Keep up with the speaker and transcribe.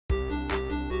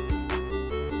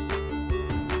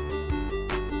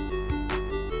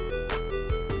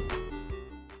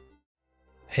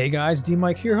Hey guys,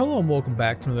 DMic here. Hello and welcome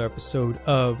back to another episode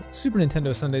of Super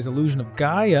Nintendo Sunday's Illusion of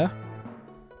Gaia.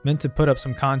 Meant to put up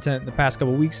some content in the past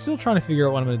couple weeks, still trying to figure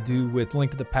out what I'm going to do with Link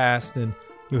to the Past and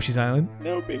Yoshi's Island.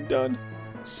 No being done.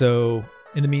 So,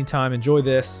 in the meantime, enjoy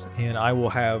this, and I will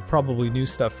have probably new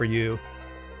stuff for you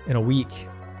in a week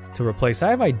to replace.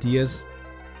 I have ideas,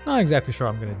 not exactly sure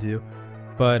what I'm going to do.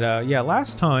 But yeah,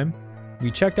 last time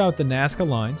we checked out the Nazca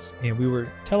lines, and we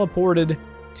were teleported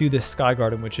to this Sky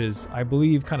Garden, which is, I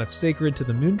believe, kind of sacred to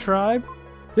the Moon Tribe.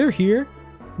 They're here.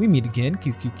 We meet again.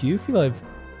 QQQ. If you love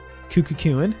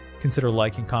QQQing, consider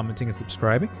liking, commenting, and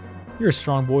subscribing. You're a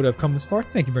strong boy to have come this far.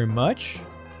 Thank you very much.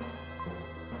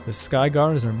 The Sky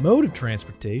Garden is our mode of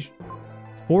transportation.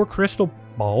 4 crystal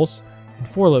balls in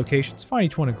 4 locations. Find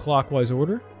each one in clockwise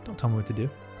order. Don't tell me what to do.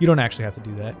 You don't actually have to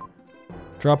do that.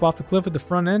 Drop off the cliff at the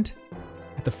front end,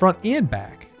 at the front and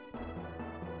back,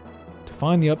 to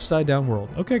find the upside down world.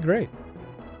 Okay, great.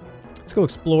 Let's go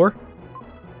explore.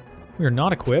 We are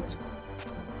not equipped.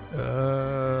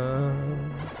 Oh.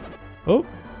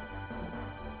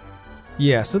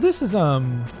 Yeah, so this is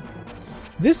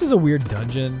a weird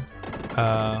dungeon.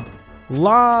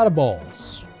 Lot of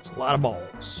balls. There's a lot of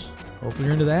balls. Hopefully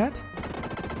you're into that.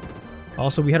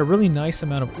 Also, we had a really nice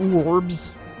amount of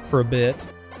orbs for a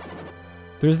bit.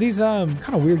 There's these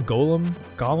kind of weird golem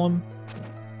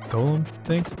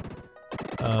things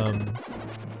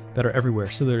that are everywhere.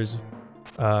 So there's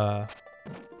a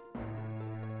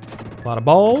lot of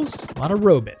balls, a lot of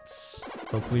robots.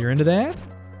 Hopefully you're into that.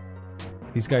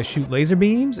 These guys shoot laser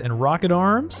beams and rocket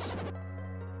arms.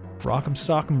 Rock'em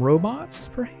sock'em robots,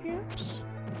 perhaps?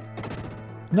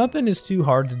 Nothing is too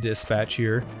hard to dispatch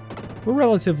here. We're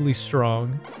relatively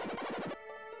strong.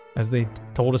 As they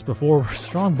told us before, we're a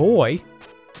strong boy.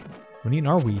 We're eating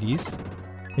our Wheaties.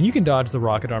 And you can dodge the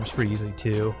rocket arms pretty easily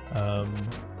too.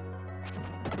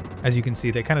 As you can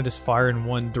see, they kind of just fire in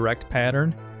one direct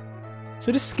pattern.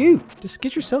 So just scoot. Just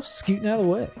get yourself scooting out of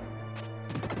the way.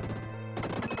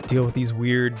 Deal with these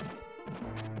weird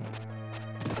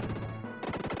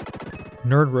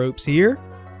nerd ropes here.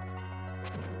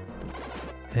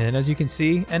 And as you can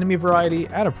see, enemy variety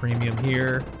at a premium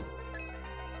here.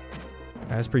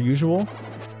 As per usual.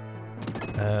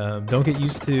 Don't get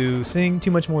used to seeing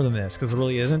too much more than this, because there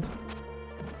really isn't.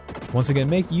 Once again,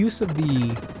 make use of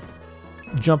the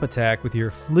jump attack with your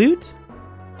flute.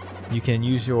 You can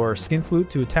use your skin flute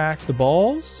to attack the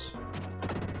balls.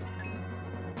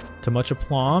 To much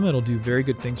aplomb, it'll do very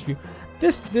good things for you.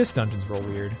 This dungeon's real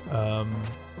weird. I'm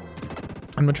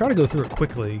gonna try to go through it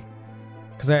quickly,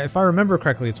 because if I remember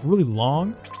correctly, it's really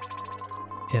long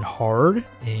and hard,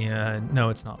 and no,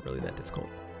 it's not really that difficult.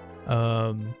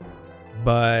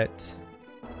 But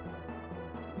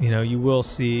you know, you will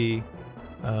see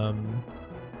a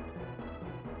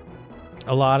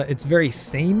lot of, it's very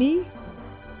samey,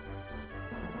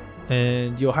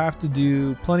 and you'll have to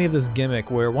do plenty of this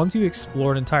gimmick where once you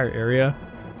explore an entire area,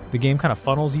 the game kind of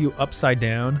funnels you upside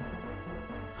down.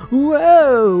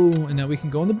 Whoa! And now we can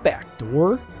go in the back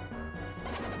door.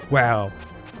 Wow.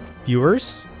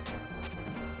 Viewers,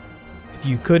 if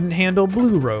you couldn't handle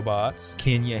blue robots,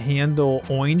 can you handle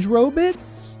orange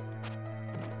robots?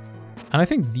 And I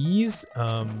think these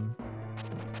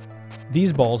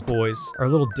balls boys are a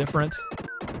little different.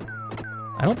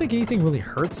 I don't think anything really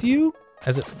hurts you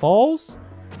as it falls,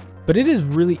 but it is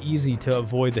really easy to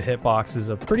avoid the hitboxes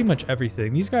of pretty much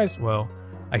everything. These guys, well,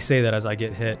 I say that as I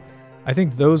get hit. I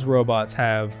think those robots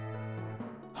have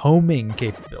homing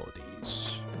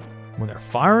capabilities when they're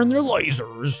firing their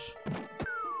lasers.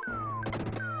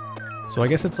 So I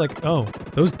guess it's like, oh,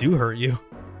 those do hurt you.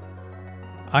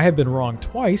 I have been wrong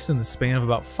twice in the span of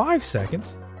about 5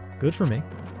 seconds. Good for me.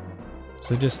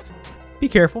 So just be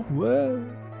careful. Whoa.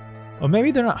 Well,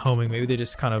 maybe they're not homing. Maybe they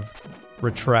just kind of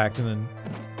retract and then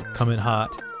come in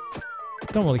hot.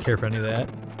 Don't really care for any of that.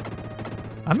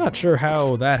 I'm not sure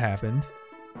how that happened.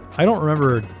 I don't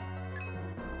remember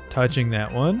touching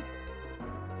that one.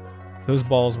 Those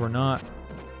balls were not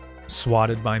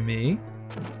swatted by me.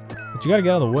 But you gotta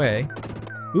get out of the way.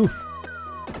 Oof.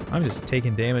 I'm just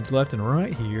taking damage left and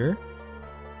right here.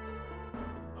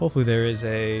 Hopefully there is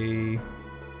a...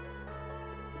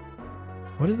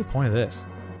 What is the point of this?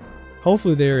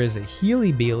 Hopefully there is a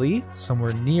Healy-Beely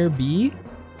somewhere near B.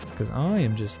 Because I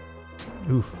am just...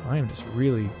 Oof. I am just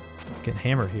really getting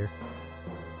hammered here.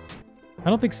 I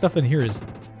don't think stuff in here is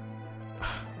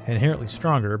inherently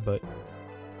stronger, but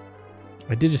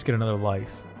I did just get another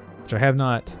life, which I have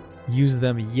not used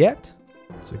them yet.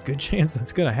 There's a good chance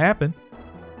that's gonna happen,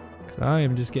 because I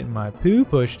am just getting my poo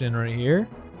pushed in right here.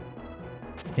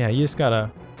 Yeah, you just gotta...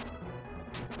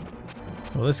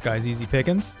 Well, this guy's easy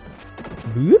pickings.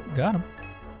 Boop, got him.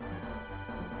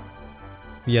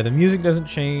 Yeah, the music doesn't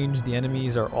change. The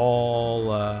enemies are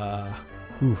all,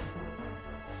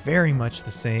 very much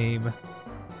the same.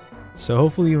 So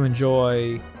hopefully you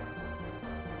enjoy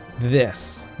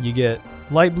this. You get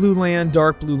light blue land,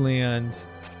 dark blue land.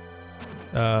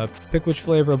 Pick which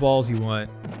flavor of balls you want.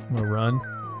 I'm gonna run.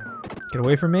 Get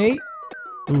away from me.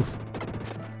 Oof.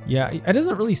 Yeah, it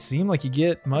doesn't really seem like you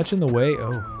get much in the way.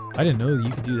 Oh, I didn't know that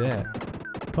you could do that.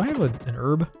 Do I have an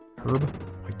herb?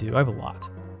 I do. I have a lot.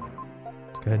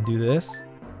 Let's go ahead and do this.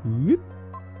 Whoop.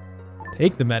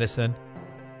 Take the medicine.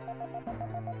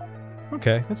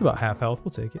 Okay, that's about half health.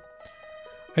 We'll take it.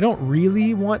 I don't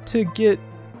really want to get,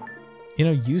 you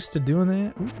know, used to doing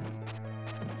that.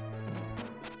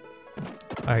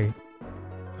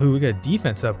 Ooh, we got a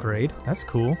defense upgrade. That's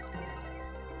cool.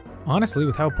 Honestly,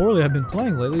 with how poorly I've been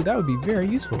playing lately, that would be very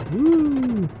useful.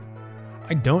 Woo!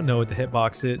 I don't know what the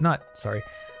hitbox is.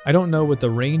 I don't know what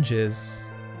the range is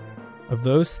of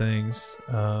those things.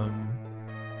 I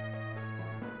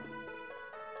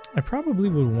probably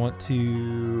would want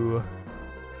to...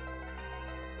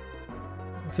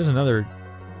 If there's another...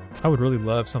 I would really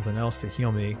love something else to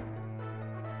heal me.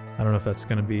 I don't know if that's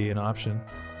going to be an option.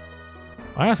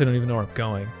 I honestly don't even know where I'm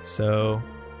going, so...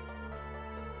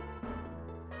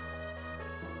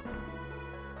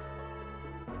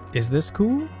 Is this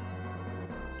cool?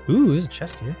 Ooh, there's a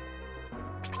chest here.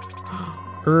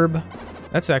 Herb.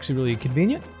 That's actually really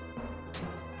convenient.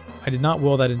 I did not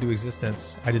will that into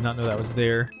existence. I did not know that was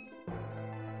there.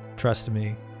 Trust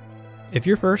me. If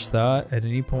your first thought at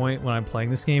any point when I'm playing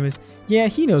this game is, yeah,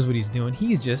 he knows what he's doing,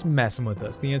 he's just messing with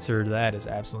us, the answer to that is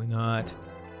absolutely not.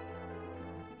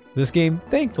 This game,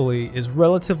 thankfully, is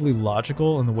relatively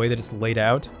logical in the way that it's laid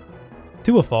out.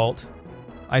 To a fault.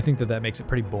 I think that makes it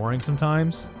pretty boring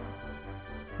sometimes.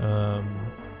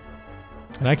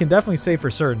 And I can definitely say for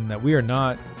certain that we are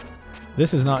not...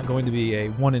 This is not going to be a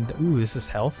one and... Ooh, this is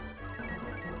health?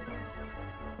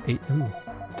 8, ooh.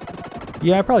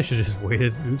 Yeah, I probably should have just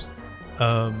waited. Oops.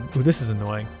 Ooh, this is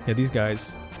annoying. Yeah, these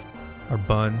guys are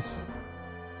buns.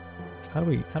 How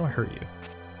do I hurt you?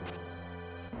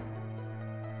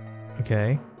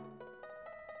 Okay.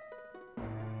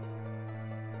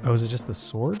 Oh, is it just the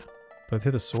sword? Do I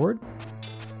hit the sword?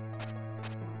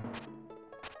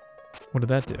 What did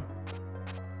that do?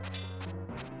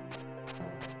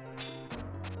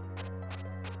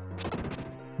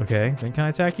 Okay, then can I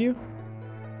attack you?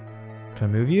 Can I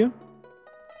move you?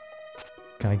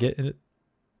 Can I get it?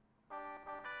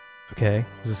 Okay,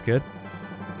 is this good?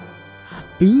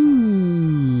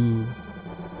 Ooh!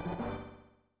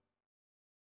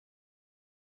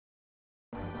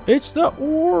 It's the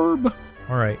orb!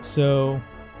 Alright, so...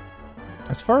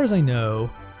 As far as I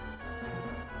know...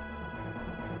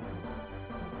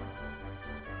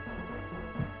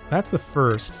 That's the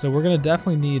first, so we're gonna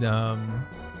definitely need,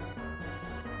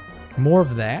 more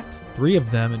of that. 3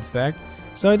 of them, in fact.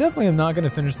 So I definitely am not gonna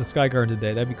finish the Sky Garden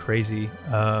today. That'd be crazy.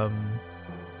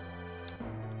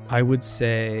 I would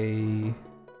say...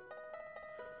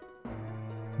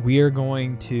 We are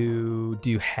going to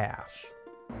do half.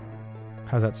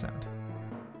 How's that sound?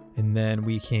 And then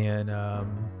we can,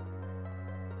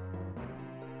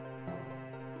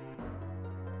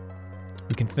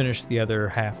 we can finish the other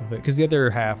half of it, because the other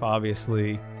half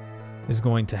obviously is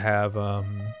going to have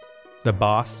the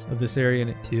boss of this area in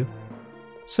it too.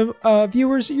 So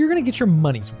viewers, you're gonna get your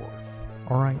money's worth.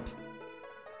 All right.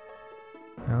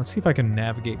 Now let's see if I can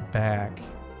navigate back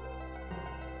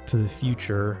to the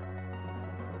future.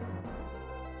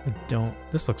 I don't.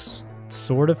 This looks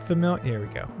sort of familiar. There we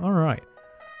go. All right.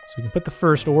 So we can put the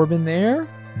first orb in there.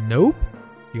 Nope.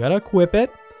 You gotta equip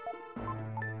it.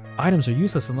 Items are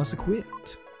useless unless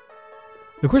equipped.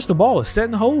 The crystal ball is set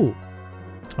in the hole.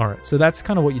 Alright, so that's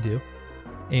kind of what you do.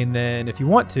 And then if you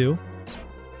want to,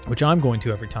 which I'm going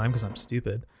to every time because I'm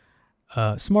stupid.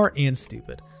 Smart and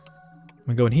stupid. I'm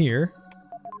gonna go in here.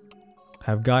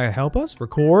 Have Gaia help us.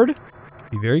 Record.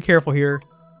 Be very careful here.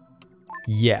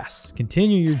 Yes.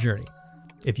 Continue your journey.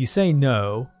 If you say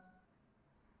no,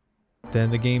 then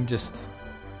the game just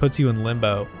puts you in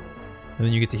limbo. And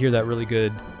then you get to hear that really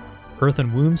good Earth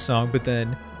and Womb song, but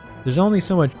then there's only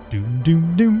so much doom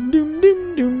doom doom doom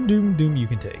doom doom doom doom you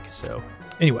can take. So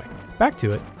anyway, back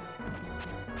to it.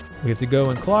 We have to go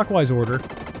in clockwise order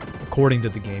according to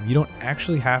the game. You don't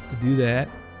actually have to do that.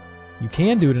 You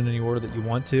can do it in any order that you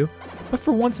want to, but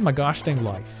for once in my gosh dang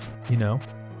life, you know,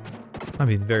 I'm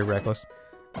being very reckless.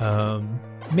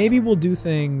 Maybe we'll do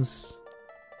things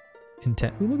in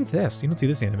 10. Ooh, look at this. You don't see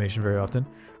this animation very often.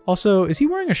 Also, is he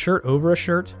wearing a shirt over a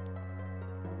shirt?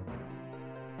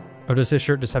 Or does his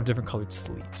shirt just have different colored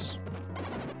sleeves?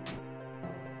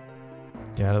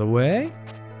 Get out of the way.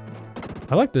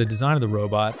 I like the design of the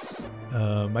robots.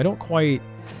 I don't quite...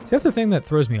 See, that's the thing that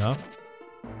throws me off.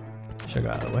 Should I go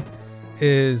out of the way?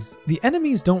 Is the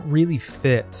enemies don't really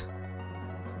fit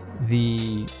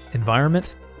the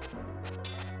environment.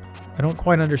 I don't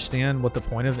quite understand what the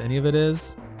point of any of it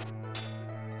is.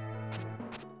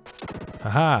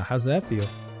 Haha, how's that feel?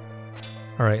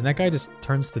 Alright, and that guy just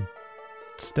turns to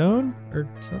stone or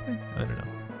something? I don't know.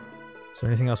 Is there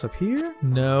anything else up here?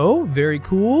 No, very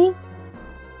cool.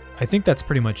 I think that's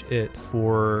pretty much it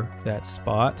for that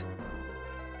spot.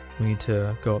 We need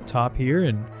to go up top here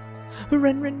and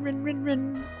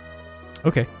run.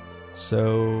 Okay,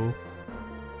 so...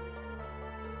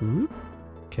 Oop.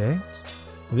 Okay.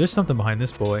 There's something behind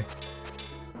this boy.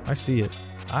 I see it.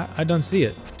 I don't see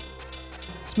it.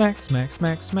 Smack, smack,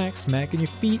 smack, smack, smack in your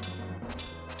feet.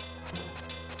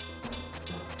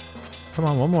 Come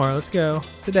on, one more. Let's go.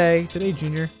 Today,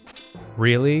 Junior.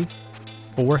 Really?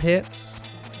 4 hits?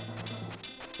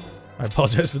 I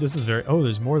apologize for this. Is very... Oh,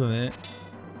 there's more than that.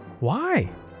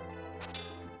 Why?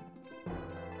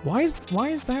 Why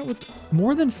is that with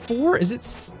more than 4? Is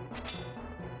it?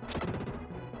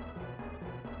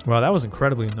 Wow, that was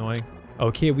incredibly annoying.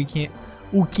 Okay, we can't.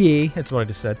 Okay, that's what I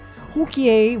just said.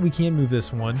 Okay, we can't move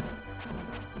this one.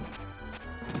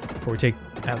 Before we take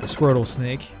out the Squirtle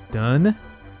snake. Done.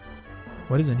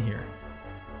 What is in here?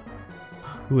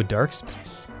 Ooh, a dark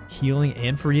space. Healing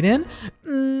and Freedom.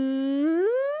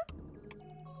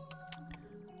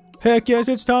 Heck yes,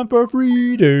 it's time for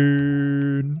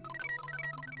Freedom.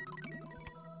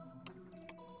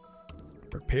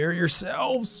 Prepare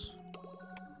yourselves.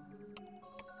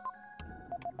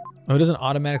 Oh, it doesn't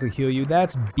automatically heal you.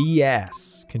 That's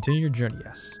BS. Continue your journey,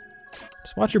 yes.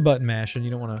 Just watch your button mashing.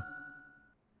 You don't want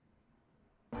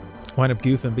to wind up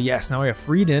goofing. But yes, now we have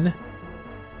Freedom.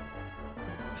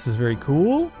 This is very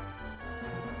cool.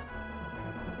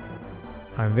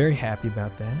 I'm very happy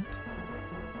about that.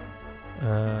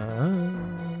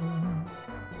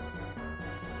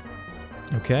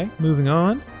 Okay, moving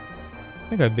on. I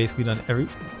think I've basically done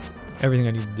everything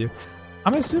I need to do.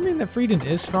 I'm assuming that Freedom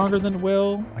is stronger than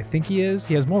Will. I think he is.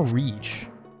 He has more reach.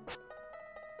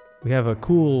 We have a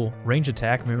cool range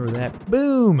attack. Remember that?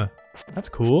 Boom! That's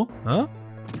cool, huh?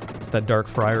 It's that Dark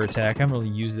Friar attack. I haven't really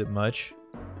used it much.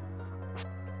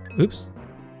 Oops.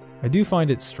 I do find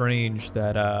it strange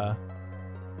that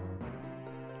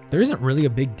there isn't really a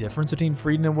big difference between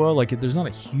Freedom and Will. Like, there's not a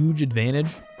huge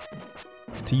advantage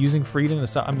to using Freedom.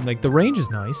 I mean, like, the range is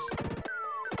nice.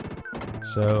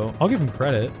 So, I'll give him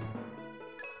credit.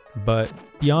 But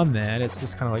beyond that, it's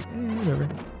just kind of like, whatever.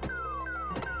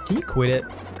 Can you quit it?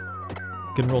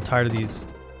 Getting real tired of these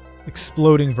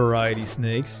exploding variety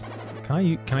snakes. Can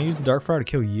I use the Dark Friar to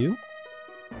kill you?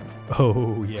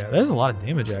 Oh, yeah. That is a lot of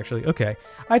damage, actually. Okay.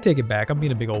 I take it back. I'm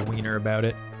being a big old wiener about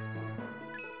it.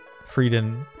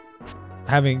 Freedom...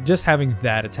 Just having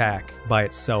that attack by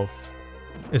itself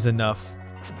is enough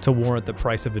to warrant the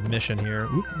price of admission here.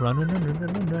 Oop, run.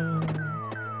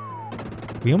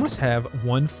 We almost have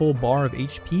 1 full bar of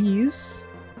HPs.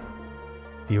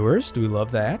 Viewers, do we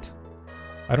love that?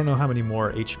 I don't know how many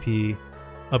more HP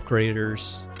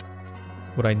upgraders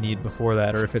would I need before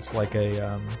that, or if it's like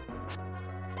a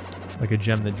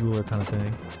Gem the Jeweler kind of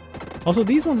thing. Also,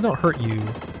 these ones don't hurt you.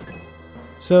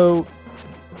 So,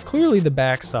 clearly the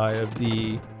backside of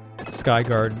the Sky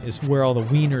Garden is where all the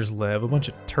wieners live, a bunch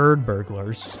of turd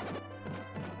burglars.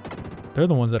 They're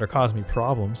the ones that are causing me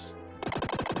problems.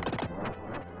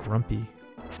 Grumpy.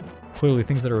 Clearly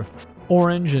things that are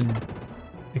orange and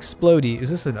explodey. Is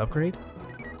this an upgrade?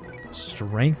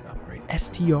 Strength upgrade.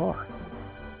 STR.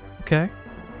 Okay.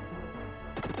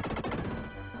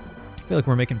 I feel like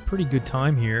we're making pretty good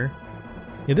time here.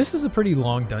 Yeah, this is a pretty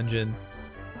long dungeon.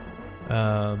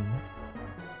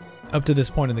 Up to this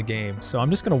point in the game. So I'm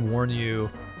just gonna warn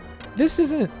you, this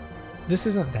isn't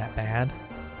that bad.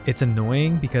 It's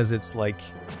annoying because it's like,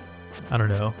 I don't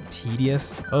know,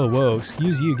 tedious. Oh, whoa,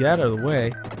 excuse you, get out of the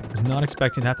way. I'm not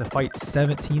expecting to have to fight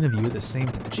 17 of you at the same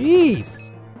time.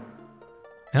 Jeez!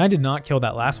 And I did not kill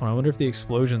that last one. I wonder if the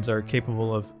explosions are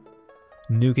capable of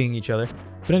nuking each other.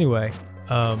 But anyway,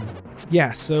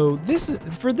 yeah, so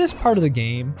for this part of the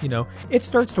game, you know, it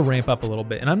starts to ramp up a little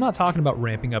bit. And I'm not talking about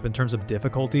ramping up in terms of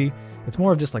difficulty. It's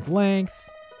more of just like length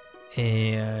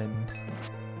and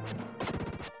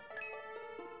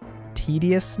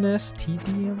tediousness,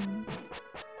 tedium.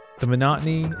 The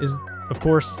monotony is, of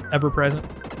course, ever present.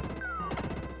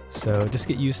 So just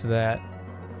get used to that.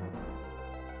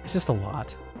 It's just a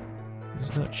lot. There's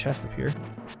another chest up here.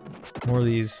 More of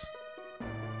these.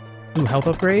 Ooh, health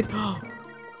upgrade.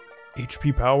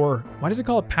 HP power. Why does it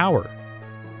call it power?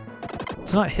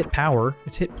 It's not hit power,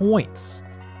 it's hit points.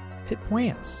 Hit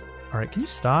points. All right, can you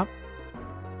stop?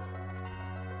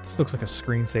 This looks like a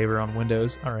screensaver on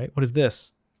Windows. All right, what is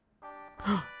this?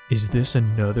 Is this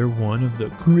another one of the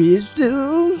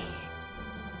crystals?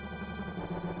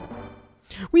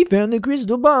 We found the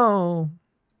crystal ball.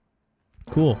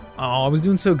 Cool. Oh, I was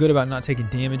doing so good about not taking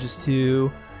damages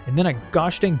too, and then I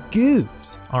gosh dang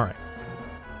goofed. All right.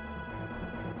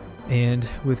 And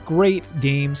with great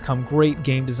games come great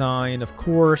game design, of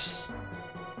course.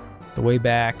 The way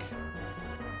back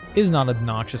is not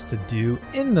obnoxious to do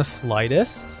in the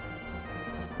slightest.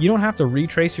 You don't have to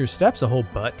retrace your steps a whole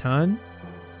butt ton.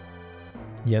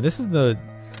 Yeah, this is the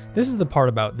part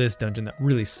about this dungeon that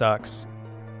really sucks.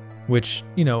 Which,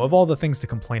 you know, of all the things to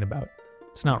complain about,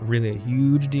 it's not really a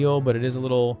huge deal, but it is a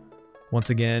little,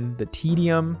 once again, the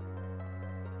tedium.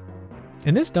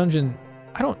 In this dungeon,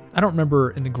 I don't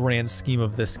remember in the grand scheme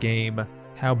of this game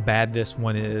how bad this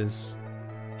one is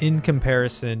in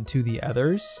comparison to the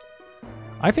others.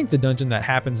 I think the dungeon that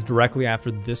happens directly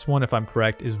after this one, if I'm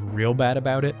correct, is real bad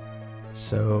about it.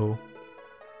 So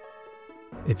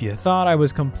if you thought I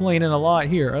was complaining a lot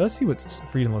here, let's see what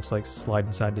Freedom looks like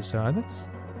sliding side to side.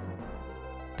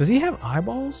 Does he have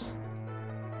eyeballs?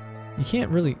 You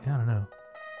can't really, I don't know.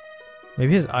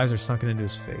 Maybe his eyes are sunken into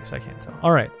his face, I can't tell.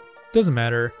 All right, doesn't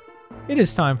matter. It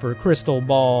is time for crystal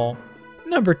ball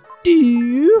number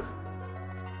 2.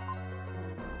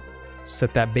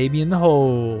 Set that baby in the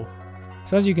hole.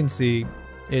 So as you can see,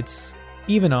 it's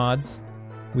even odds.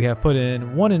 We have put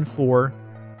in 1 and 4,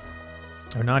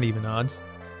 or not even odds.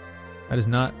 That is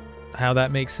not how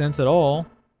that makes sense at all.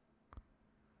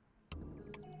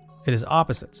 It is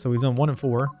opposites. So we've done 1 and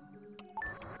 4.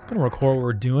 I'm gonna record what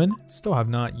we're doing. Still have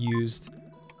not used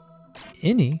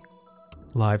any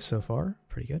live so far.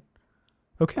 Pretty good.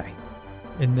 Okay.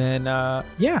 And then,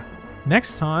 yeah.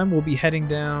 Next time, we'll be heading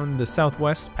down the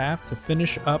southwest path to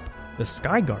finish up the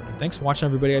Sky Garden. Thanks for watching,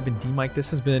 everybody. I've been DMic. This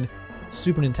has been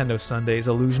Super Nintendo Sundays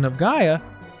Illusion of Gaia,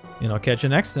 and I'll catch you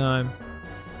next time.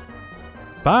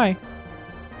 Bye.